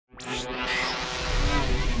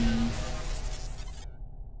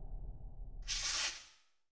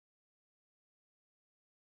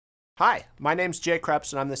Hi, my name's Jay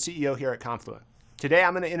Kreps and I'm the CEO here at Confluent. Today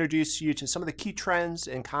I'm going to introduce you to some of the key trends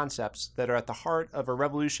and concepts that are at the heart of a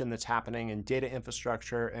revolution that's happening in data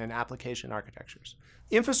infrastructure and application architectures.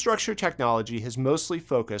 Infrastructure technology has mostly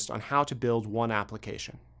focused on how to build one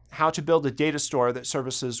application, how to build a data store that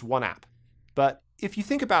services one app. But if you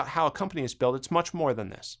think about how a company is built, it's much more than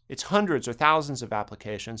this. It's hundreds or thousands of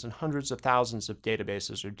applications and hundreds of thousands of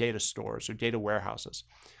databases or data stores or data warehouses.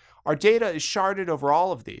 Our data is sharded over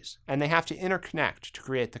all of these, and they have to interconnect to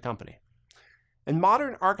create the company. And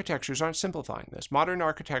modern architectures aren't simplifying this. Modern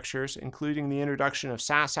architectures, including the introduction of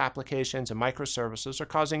SaaS applications and microservices, are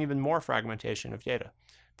causing even more fragmentation of data.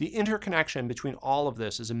 The interconnection between all of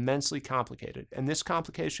this is immensely complicated, and this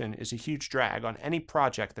complication is a huge drag on any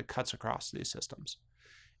project that cuts across these systems.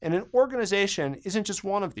 And an organization isn't just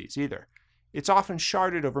one of these either. It's often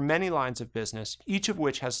sharded over many lines of business, each of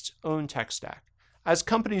which has its own tech stack. As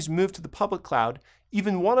companies move to the public cloud,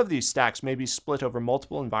 even one of these stacks may be split over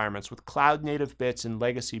multiple environments with cloud-native bits and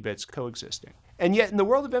legacy bits coexisting. And yet in the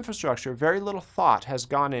world of infrastructure, very little thought has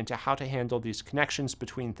gone into how to handle these connections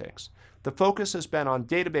between things. The focus has been on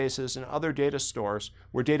databases and other data stores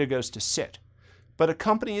where data goes to sit. But a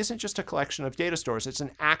company isn't just a collection of data stores, it's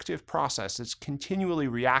an active process that's continually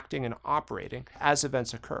reacting and operating as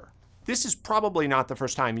events occur. This is probably not the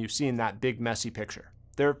first time you've seen that big messy picture.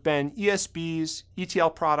 There have been ESBs,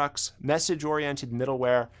 ETL products, message-oriented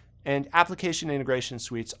middleware, and application integration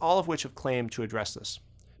suites, all of which have claimed to address this.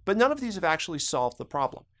 But none of these have actually solved the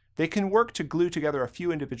problem. They can work to glue together a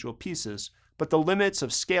few individual pieces, but the limits of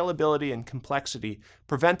scalability and complexity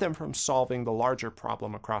prevent them from solving the larger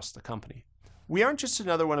problem across the company. We aren't just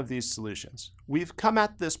another one of these solutions. We've come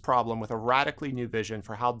at this problem with a radically new vision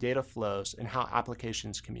for how data flows and how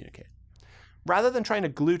applications communicate. Rather than trying to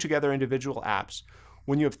glue together individual apps,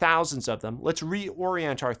 when you have thousands of them, let's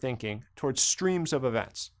reorient our thinking towards streams of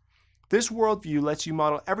events. This worldview lets you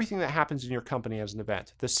model everything that happens in your company as an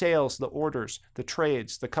event. The sales, the orders, the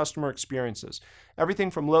trades, the customer experiences,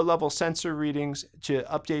 everything from low-level sensor readings to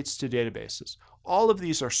updates to databases. All of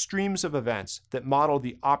these are streams of events that model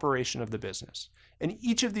the operation of the business. And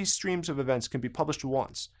each of these streams of events can be published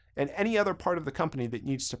once, and any other part of the company that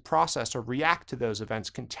needs to process or react to those events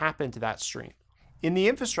can tap into that stream. In the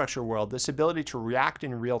infrastructure world, this ability to react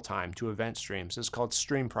in real time to event streams is called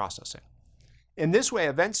stream processing. In this way,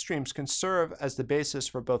 event streams can serve as the basis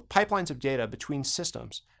for both pipelines of data between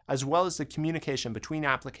systems, as well as the communication between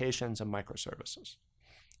applications and microservices.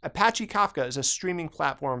 Apache Kafka is a streaming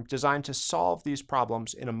platform designed to solve these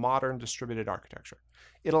problems in a modern distributed architecture.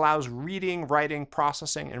 It allows reading, writing,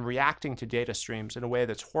 processing, and reacting to data streams in a way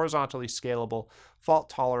that's horizontally scalable,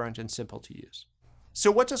 fault-tolerant, and simple to use.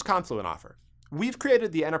 So what does Confluent offer? We've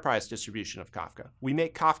created the enterprise distribution of Kafka. We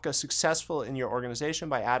make Kafka successful in your organization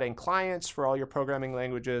by adding clients for all your programming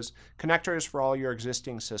languages, connectors for all your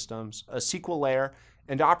existing systems, a SQL layer,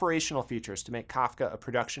 and operational features to make Kafka a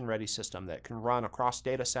production-ready system that can run across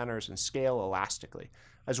data centers and scale elastically,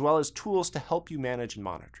 as well as tools to help you manage and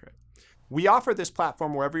monitor it. We offer this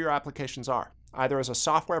platform wherever your applications are, either as a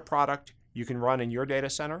software product you can run in your data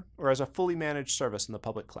center or as a fully managed service in the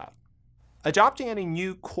public cloud. Adopting any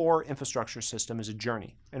new core infrastructure system is a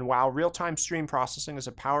journey, and while real-time stream processing is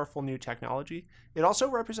a powerful new technology, it also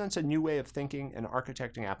represents a new way of thinking and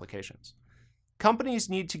architecting applications. Companies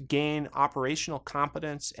need to gain operational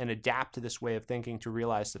competence and adapt to this way of thinking to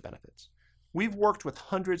realize the benefits. We've worked with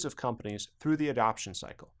hundreds of companies through the adoption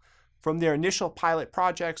cycle, from their initial pilot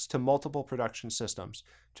projects to multiple production systems,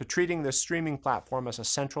 to treating the streaming platform as a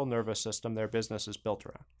central nervous system their business is built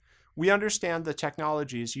around. We understand the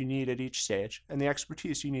technologies you need at each stage and the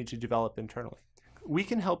expertise you need to develop internally. We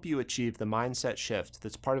can help you achieve the mindset shift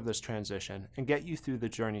that's part of this transition and get you through the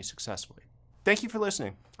journey successfully. Thank you for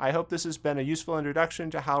listening. I hope this has been a useful introduction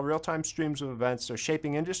to how real-time streams of events are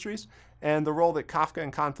shaping industries and the role that Kafka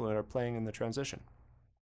and Confluent are playing in the transition.